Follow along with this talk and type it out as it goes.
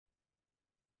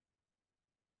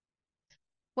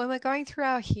When we're going through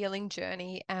our healing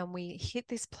journey and we hit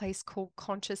this place called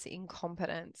conscious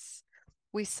incompetence,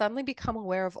 we suddenly become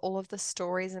aware of all of the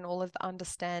stories and all of the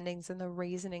understandings and the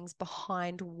reasonings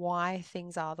behind why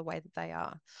things are the way that they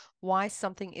are, why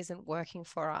something isn't working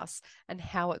for us, and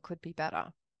how it could be better.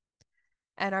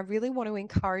 And I really want to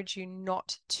encourage you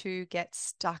not to get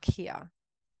stuck here.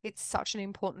 It's such an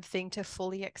important thing to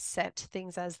fully accept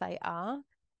things as they are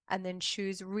and then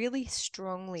choose really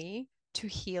strongly to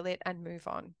heal it and move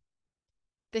on.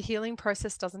 The healing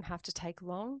process doesn't have to take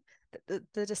long.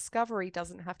 The discovery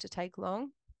doesn't have to take long.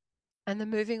 And the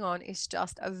moving on is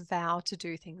just a vow to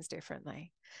do things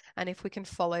differently. And if we can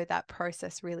follow that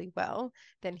process really well,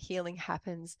 then healing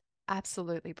happens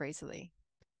absolutely breezily.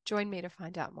 Join me to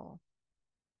find out more.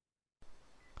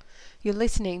 You're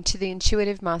listening to the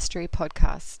Intuitive Mastery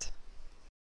Podcast.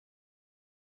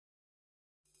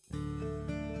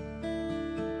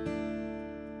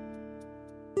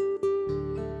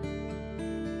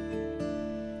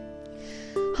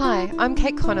 Hi, I'm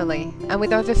Kate Connolly, and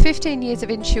with over 15 years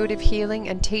of intuitive healing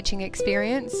and teaching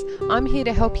experience, I'm here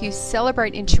to help you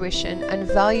celebrate intuition and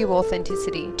value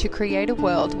authenticity to create a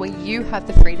world where you have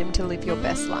the freedom to live your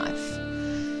best life.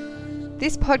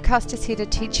 This podcast is here to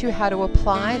teach you how to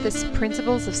apply the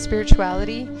principles of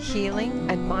spirituality,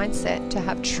 healing, and mindset to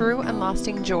have true and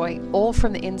lasting joy, all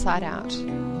from the inside out.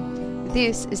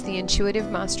 This is the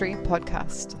Intuitive Mastery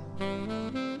Podcast.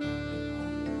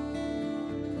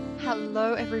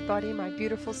 Hello, everybody, my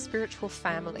beautiful spiritual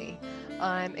family.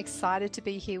 I'm excited to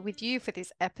be here with you for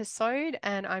this episode,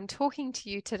 and I'm talking to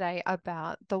you today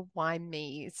about the why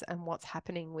me's and what's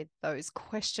happening with those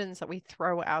questions that we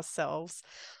throw ourselves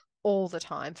all the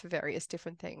time for various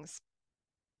different things.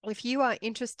 If you are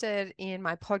interested in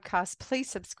my podcast, please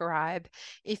subscribe.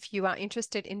 If you are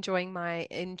interested in joining my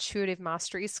Intuitive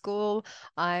Mastery School,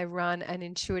 I run an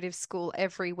intuitive school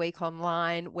every week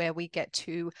online where we get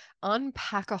to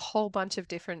unpack a whole bunch of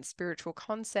different spiritual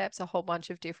concepts, a whole bunch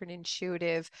of different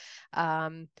intuitive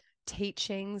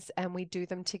teachings, and we do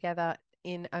them together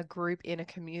in a group, in a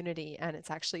community, and it's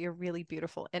actually a really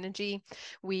beautiful energy.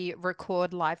 We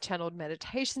record live channeled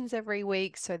meditations every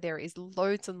week, so there is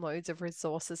loads and loads of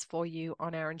resources for you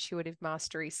on our Intuitive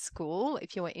Mastery School.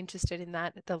 If you are interested in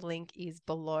that, the link is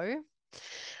below.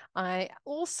 I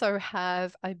also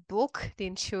have a book, The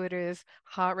Intuitive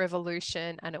Heart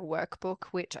Revolution, and a workbook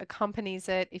which accompanies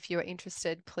it. If you are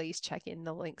interested, please check in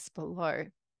the links below.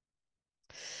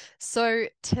 So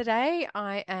today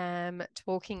I am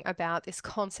talking about this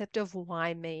concept of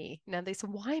why me. Now, this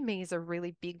why me is a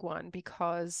really big one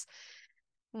because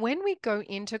when we go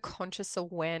into conscious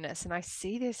awareness, and I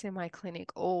see this in my clinic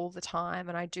all the time,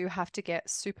 and I do have to get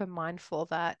super mindful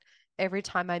that every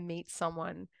time I meet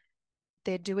someone,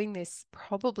 they're doing this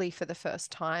probably for the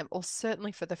first time, or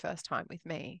certainly for the first time with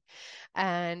me.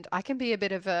 And I can be a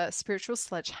bit of a spiritual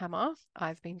sledgehammer,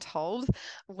 I've been told,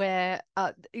 where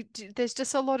there's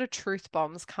just a lot of truth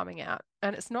bombs coming out.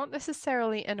 And it's not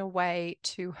necessarily in a way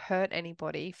to hurt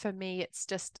anybody. For me, it's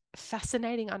just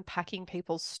fascinating unpacking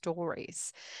people's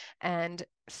stories and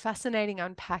fascinating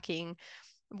unpacking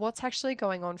what's actually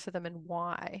going on for them and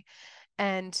why.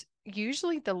 And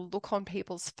usually the look on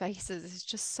people's faces is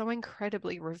just so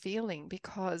incredibly revealing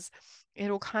because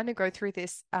it'll kind of go through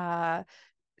this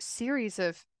series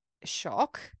of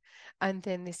shock and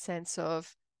then this sense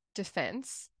of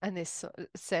defense and this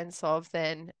sense of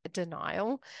then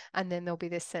denial. And then there'll be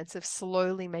this sense of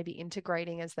slowly maybe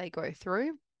integrating as they go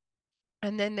through.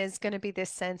 And then there's going to be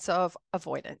this sense of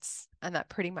avoidance. And that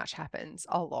pretty much happens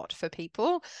a lot for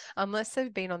people, unless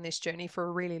they've been on this journey for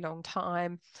a really long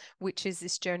time, which is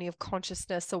this journey of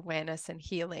consciousness, awareness, and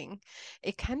healing.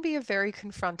 It can be a very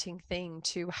confronting thing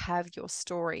to have your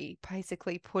story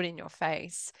basically put in your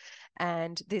face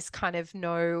and this kind of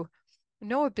no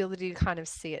ability to kind of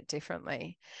see it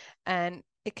differently. And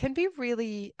it can be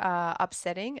really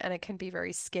upsetting and it can be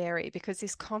very scary because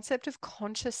this concept of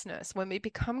consciousness, when we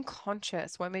become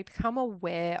conscious, when we become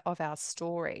aware of our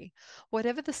story,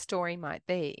 whatever the story might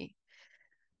be,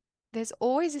 there's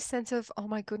always a sense of, oh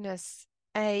my goodness,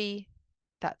 A,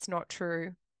 that's not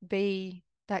true. B,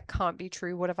 that can't be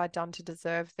true. What have I done to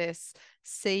deserve this?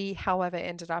 C, how have I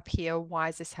ended up here? Why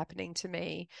is this happening to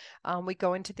me? We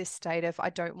go into this state of,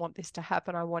 I don't want this to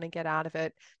happen. I want to get out of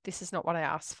it. This is not what I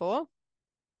asked for.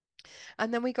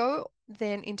 And then we go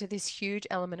then into this huge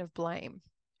element of blame.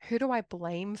 Who do I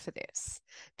blame for this?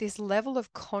 This level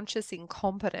of conscious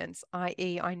incompetence,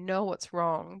 i.e., I know what's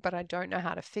wrong, but I don't know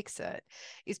how to fix it,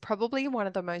 is probably one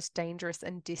of the most dangerous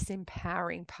and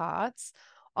disempowering parts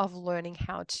of learning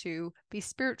how to be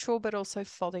spiritual, but also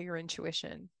follow your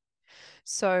intuition.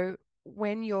 So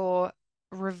when you're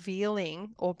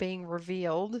revealing or being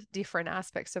revealed different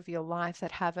aspects of your life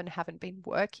that haven't been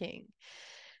working.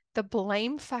 The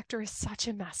blame factor is such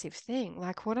a massive thing.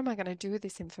 Like, what am I going to do with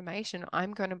this information?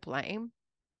 I'm going to blame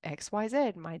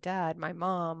XYZ, my dad, my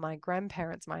mom, my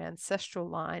grandparents, my ancestral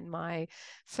line, my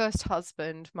first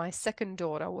husband, my second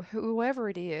daughter, whoever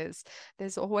it is.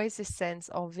 There's always this sense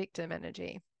of victim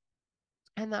energy.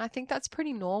 And I think that's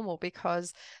pretty normal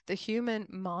because the human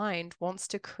mind wants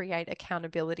to create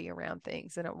accountability around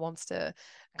things and it wants to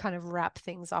kind of wrap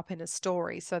things up in a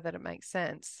story so that it makes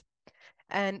sense.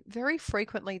 And very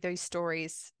frequently, those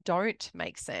stories don't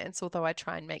make sense, although I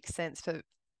try and make sense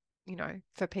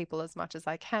for people as much as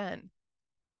I can.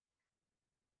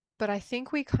 But I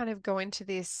think we kind of go into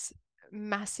this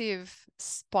massive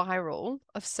spiral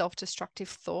of self-destructive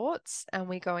thoughts and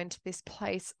we go into this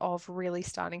place of really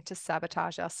starting to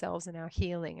sabotage ourselves and our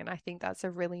healing. And I think that's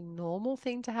a really normal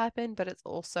thing to happen, but it's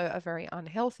also a very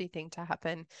unhealthy thing to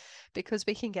happen because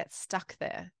we can get stuck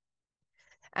there.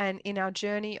 And in our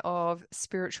journey of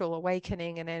spiritual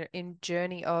awakening and in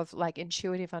journey of like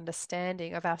intuitive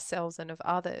understanding of ourselves and of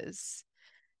others,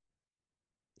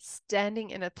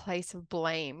 standing in a place of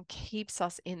blame keeps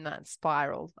us in that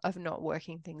spiral of not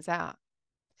working things out.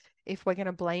 If we're going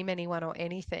to blame anyone or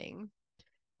anything,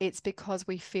 it's because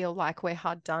we feel like we're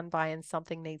hard done by and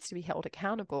something needs to be held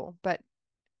accountable. But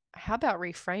how about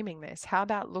reframing this? How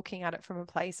about looking at it from a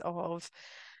place of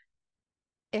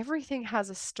everything has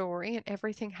a story and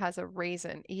everything has a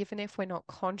reason, even if we're not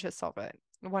conscious of it.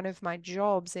 One of my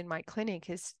jobs in my clinic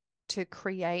is to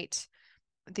create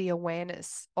the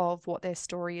awareness of what their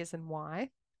story is and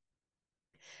why,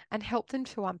 and help them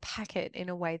to unpack it in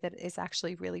a way that is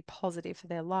actually really positive for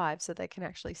their lives so they can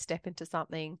actually step into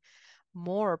something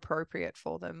more appropriate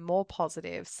for them, more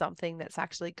positive, something that's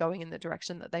actually going in the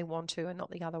direction that they want to and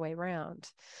not the other way around.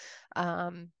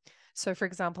 Um, so, for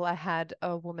example, I had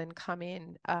a woman come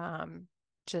in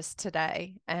just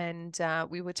today, and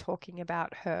we were talking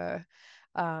about her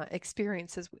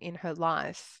experiences in her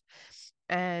life.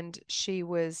 And she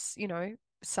was,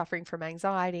 suffering from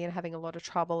anxiety and having a lot of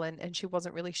trouble, and she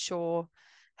wasn't really sure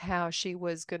how she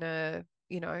was going to,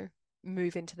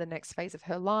 move into the next phase of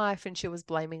her life. And she was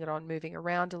blaming it on moving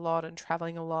around a lot and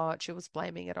traveling a lot. She was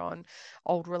blaming it on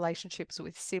old relationships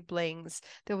with siblings.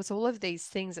 There was all of these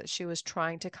things that she was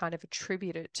trying to kind of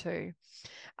attribute it to.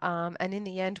 And in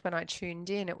the end, when I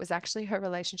tuned in, it was actually her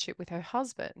relationship with her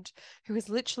husband, who is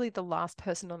literally the last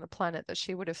person on the planet that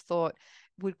she would have thought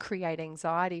would create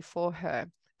anxiety for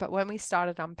her. But when we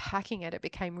started unpacking it, it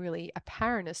became really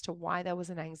apparent as to why there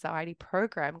was an anxiety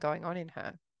program going on in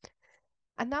her.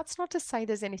 And that's not to say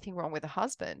there's anything wrong with a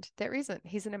husband. There isn't.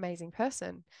 He's an amazing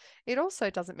person. It also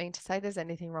doesn't mean to say there's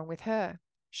anything wrong with her.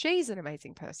 She's an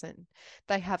amazing person.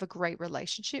 They have a great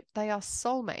relationship. They are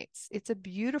soulmates. It's a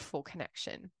beautiful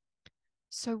connection.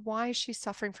 So why is she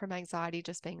suffering from anxiety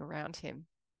just being around him?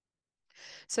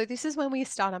 So this is when we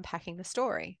start unpacking the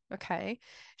story. Okay.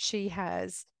 She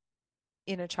has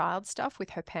inner child stuff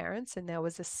with her parents, and there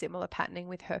was a similar patterning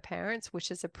with her parents, which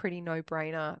is a pretty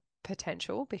no-brainer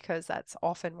potential because that's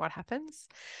often what happens.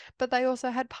 But they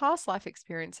also had past life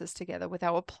experiences together where they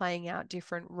were playing out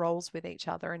different roles with each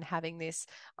other and having this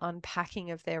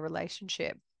unpacking of their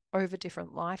relationship over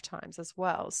different lifetimes as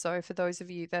well. So for those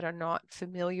of you that are not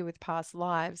familiar with past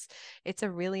lives, it's a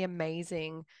really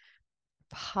amazing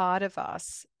part of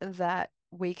us that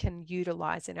we can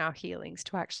utilize in our healings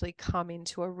to actually come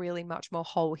into a really much more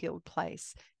whole healed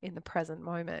place in the present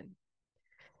moment.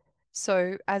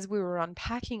 So as we were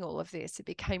unpacking all of this, it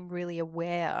became really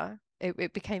aware.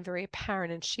 It became very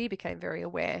apparent, and she became very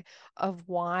aware of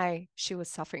why she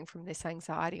was suffering from this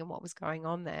anxiety and what was going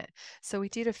on there. So we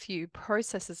did a few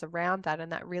processes around that,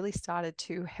 and that really started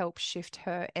to help shift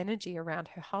her energy around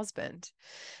her husband.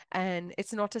 And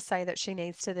it's not to say that she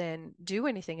needs to then do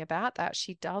anything about that.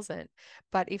 She doesn't.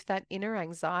 But if that inner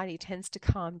anxiety tends to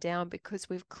calm down because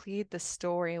we've cleared the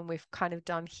story and we've kind of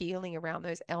done healing around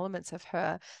those elements of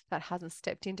her that hasn't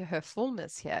stepped into her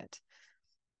fullness yet,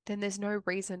 then there's no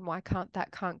reason why can't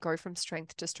go from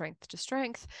strength to strength to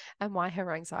strength, and why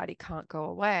her anxiety can't go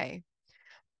away.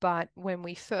 But when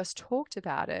we first talked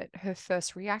about it, her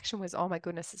first reaction was, oh my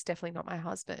goodness, it's definitely not my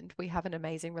husband. We have an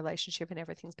amazing relationship and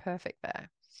everything's perfect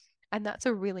there. And that's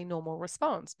a really normal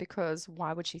response because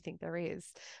why would she think there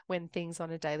is when things on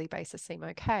a daily basis seem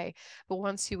okay? But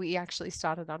once we actually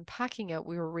started unpacking it,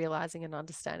 we were realizing and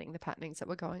understanding the patternings that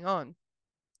were going on.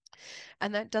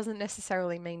 And that doesn't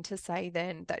necessarily mean to say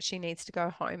then that she needs to go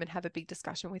home and have a big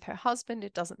discussion with her husband.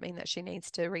 It doesn't mean that she needs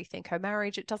to rethink her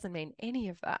marriage. It doesn't mean any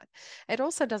of that. It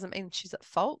also doesn't mean she's at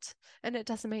fault, and it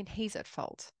doesn't mean he's at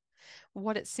fault.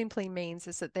 What it simply means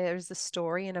is that there is a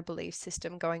story and a belief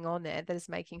system going on there that is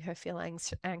making her feel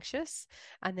anxious.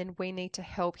 And then we need to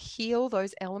help heal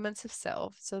those elements of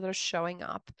self so that are showing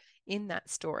up in that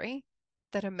story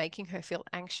that are making her feel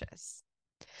anxious.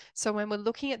 So when we're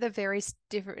looking at the various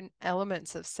different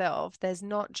elements of self, there's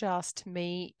not just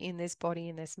me in this body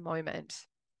in this moment.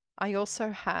 I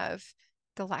also have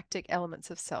galactic elements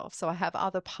of self. So I have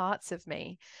other parts of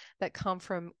me that come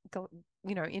from,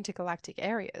 intergalactic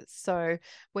areas. So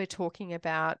we're talking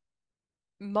about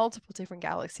multiple different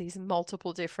galaxies,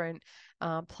 multiple different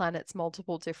planets,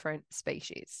 multiple different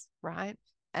species, right?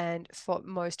 And for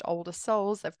most older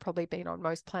souls, they've probably been on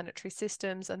most planetary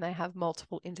systems and they have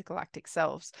multiple intergalactic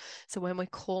selves. So when we're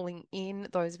calling in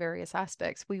those various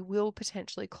aspects, we will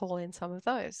potentially call in some of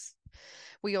those.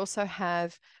 We also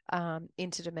have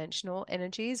interdimensional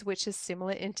energies, which is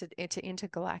similar to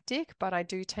intergalactic, but I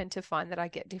do tend to find that I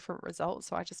get different results.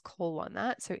 So I just call on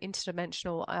that. So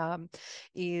interdimensional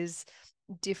is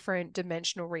different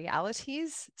dimensional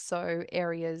realities. So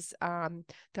areas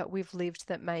that we've lived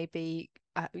that may be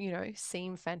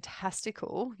seem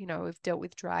fantastical. We've dealt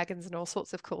with dragons and all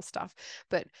sorts of cool stuff,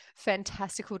 but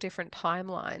fantastical different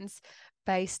timelines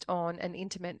based on an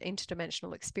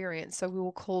interdimensional experience. So we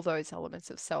will call those elements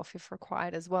of self if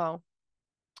required as well.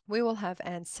 We will have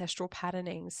ancestral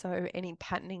patterning. So any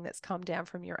patterning that's come down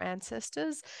from your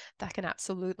ancestors, that can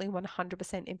absolutely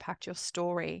 100% impact your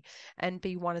story and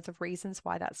be one of the reasons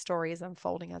why that story is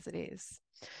unfolding as it is.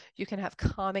 You can have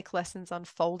karmic lessons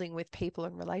unfolding with people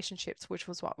and relationships, which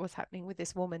was what was happening with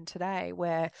this woman today,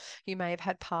 where you may have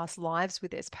had past lives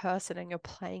with this person and you're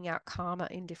playing out karma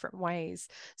in different ways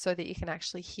so that you can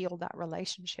actually heal that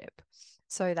relationship.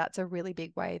 So that's a really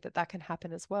big way that that can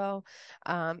happen as well.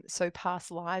 So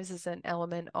past lives is an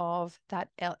element of that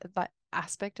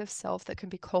aspect of self that can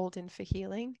be called in for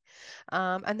healing.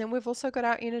 And then we've also got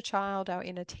our inner child, our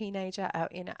inner teenager, our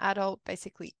inner adult,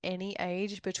 basically any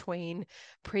age between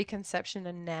preconception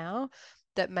and now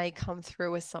that may come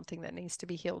through as something that needs to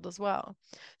be healed as well.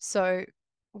 So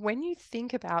when you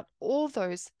think about all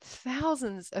those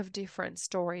thousands of different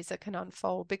stories that can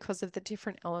unfold because of the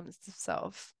different elements of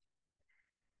self,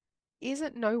 is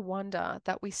it no wonder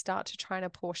that we start to try and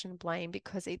apportion blame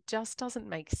because it just doesn't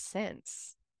make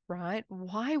sense, right?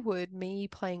 Why would me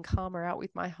playing karma out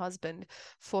with my husband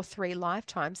for 3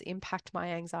 lifetimes impact my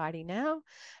anxiety now?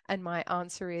 And my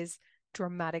answer is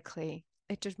dramatically.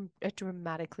 It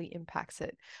dramatically impacts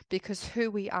it because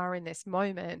who we are in this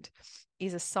moment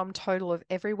is a sum total of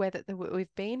everywhere that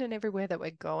we've been and everywhere that we're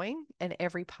going and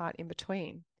every part in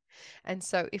between. And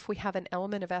so, if we have an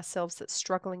element of ourselves that's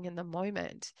struggling in the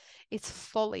moment, it's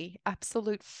folly,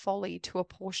 absolute folly to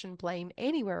apportion blame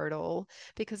anywhere at all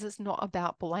because it's not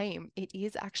about blame. It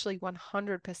is actually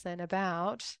 100%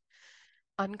 about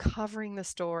uncovering the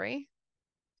story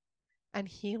and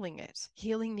healing it,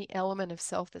 healing the element of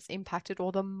self that's impacted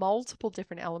or the multiple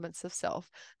different elements of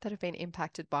self that have been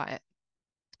impacted by it.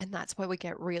 And that's where we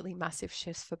get really massive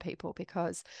shifts for people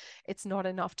because it's not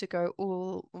enough to go,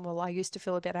 oh, well, I used to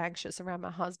feel a bit anxious around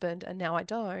my husband and now I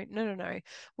don't. No, no, no.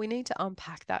 We need to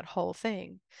unpack that whole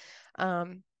thing.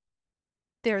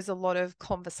 There's a lot of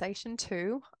conversation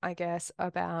too, I guess,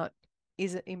 about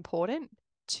is it important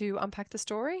to unpack the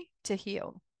story to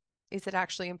heal? Is it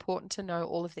actually important to know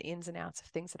all of the ins and outs of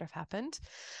things that have happened?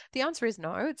 The answer is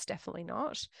no, it's definitely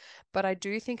not. But I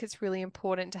do think it's really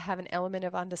important to have an element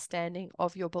of understanding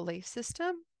of your belief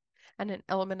system and an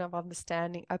element of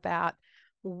understanding about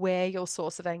where your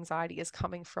source of anxiety is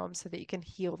coming from so that you can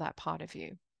heal that part of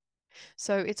you.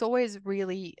 So it's always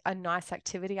really a nice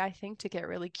activity, I think, to get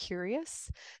really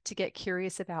curious, to get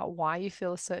curious about why you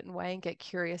feel a certain way and get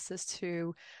curious as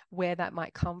to where that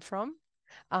might come from.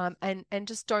 And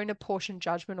just don't apportion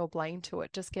judgment or blame to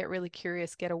it. Just get really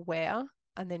curious, get aware,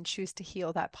 and then choose to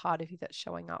heal that part of you that's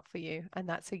showing up for you. And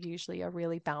that's usually a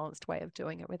really balanced way of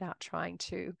doing it without trying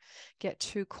to get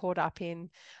too caught up in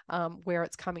where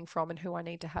it's coming from and who I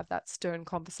need to have that stern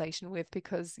conversation with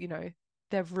because,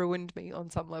 they've ruined me on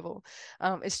some level.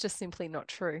 It's just simply not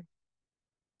true.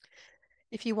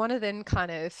 If you want to then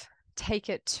kind of take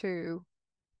it to,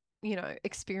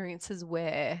 experiences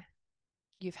where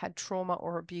you've had trauma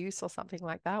or abuse or something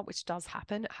like that, which does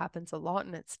happen. It happens a lot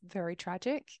and it's very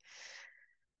tragic.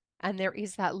 And there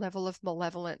is that level of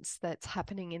malevolence that's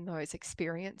happening in those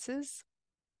experiences.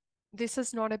 This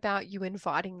is not about you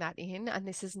inviting that in, and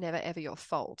this is never ever your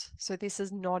fault. So, this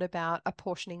is not about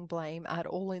apportioning blame at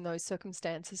all in those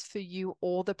circumstances for you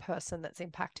or the person that's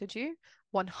impacted you.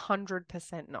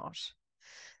 100% not.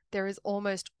 There is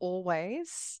almost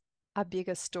always a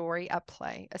bigger story at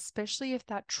play, especially if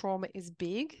that trauma is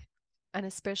big and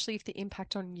especially if the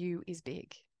impact on you is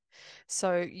big.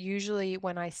 So usually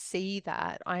when I see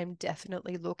that, I'm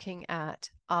definitely looking at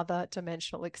other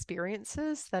dimensional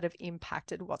experiences that have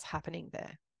impacted what's happening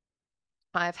there.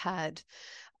 I've had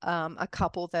a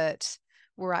couple that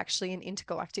were actually in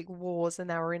intergalactic wars and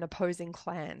they were in opposing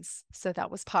clans. So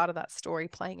that was part of that story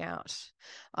playing out.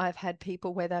 I've had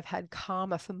people where they've had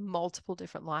karma for multiple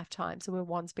different lifetimes, where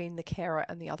one's been the carer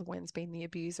and the other one's been the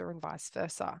abuser, and vice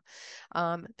versa.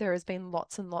 There has been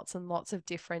lots and lots and lots of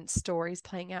different stories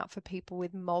playing out for people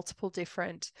with multiple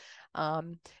different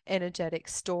energetic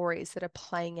stories that are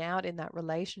playing out in that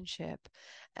relationship.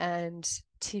 And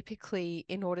typically,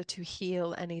 in order to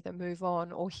heal and either move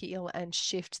on or heal and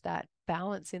shift that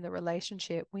balance in the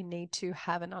relationship, we need to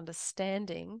have an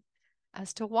understanding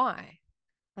as to why.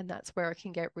 And that's where it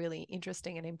can get really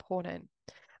interesting and important.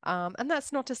 And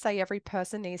that's not to say every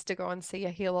person needs to go and see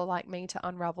a healer like me to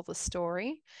unravel the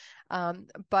story.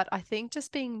 But I think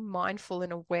just being mindful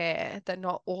and aware that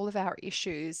not all of our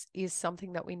issues is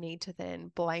something that we need to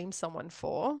then blame someone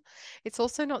for. It's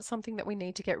also not something that we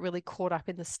need to get really caught up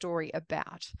in the story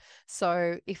about.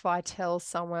 So if I tell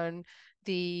someone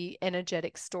the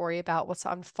energetic story about what's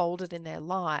unfolded in their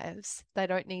lives, they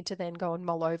don't need to then go and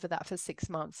mull over that for 6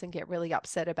 months and get really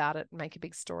upset about it and make a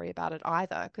big story about it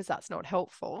either, because that's not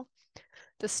helpful.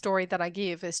 The story that I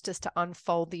give is just to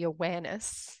unfold the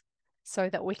awareness so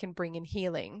that we can bring in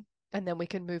healing and then we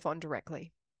can move on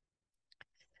directly.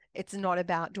 It's not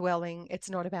about dwelling.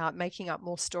 It's not about making up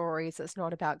more stories. It's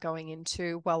not about going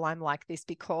into, well, I'm like this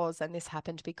because, and this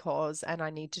happened because, and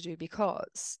I need to do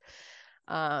because.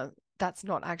 That's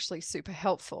not actually super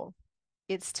helpful.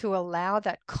 It's to allow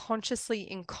that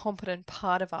consciously incompetent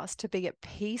part of us to be at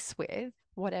peace with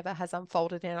whatever has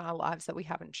unfolded in our lives that we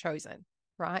haven't chosen,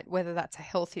 right? Whether that's a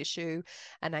health issue,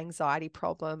 an anxiety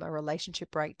problem, a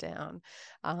relationship breakdown,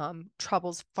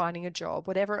 troubles finding a job,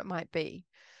 whatever it might be.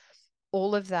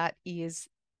 All of that is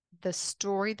the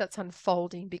story that's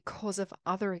unfolding because of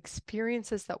other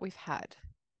experiences that we've had.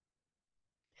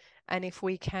 And if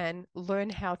we can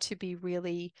learn how to be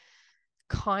really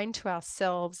kind to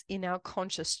ourselves in our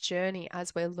conscious journey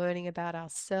as we're learning about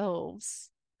ourselves,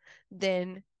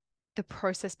 then the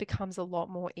process becomes a lot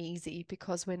more easy,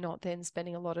 because we're not then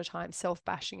spending a lot of time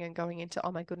self-bashing and going into,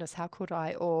 oh my goodness, how could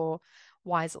I? Or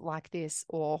why is it like this?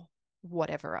 Or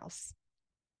whatever else.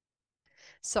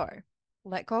 So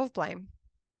let go of blame.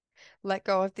 Let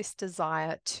go of this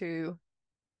desire to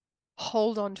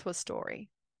hold on to a story.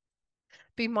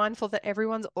 Be mindful that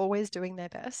everyone's always doing their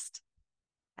best.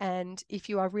 And if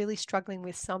you are really struggling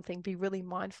with something, be really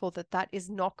mindful that that is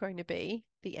not going to be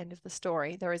the end of the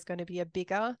story. There is going to be a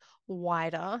bigger,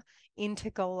 wider,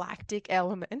 intergalactic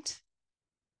element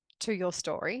to your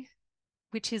story,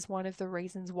 which is one of the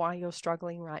reasons why you're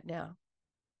struggling right now.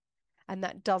 And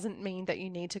that doesn't mean that you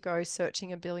need to go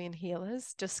searching a billion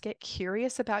healers. Just get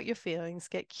curious about your feelings,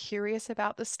 get curious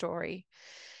about the story,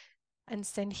 and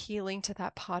send healing to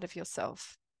that part of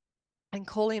yourself. And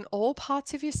call in all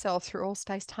parts of yourself through all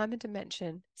space, time, and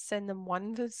dimension. Send them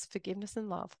oneness, forgiveness, and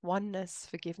love. Oneness,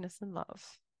 forgiveness, and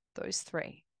love. Those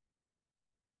three.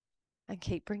 And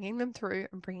keep bringing them through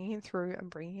and bringing them through and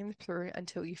bringing them through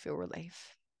until you feel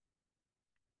relief.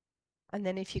 And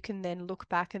then if you can then look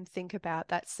back and think about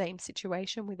that same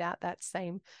situation without that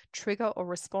same trigger or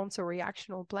response or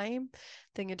reaction or blame,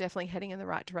 then you're definitely heading in the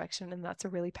right direction. And that's a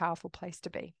really powerful place to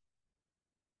be.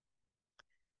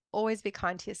 Always be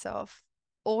kind to yourself.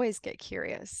 Always get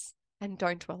curious and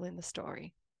don't dwell in the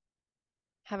story.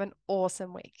 Have an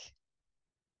awesome week.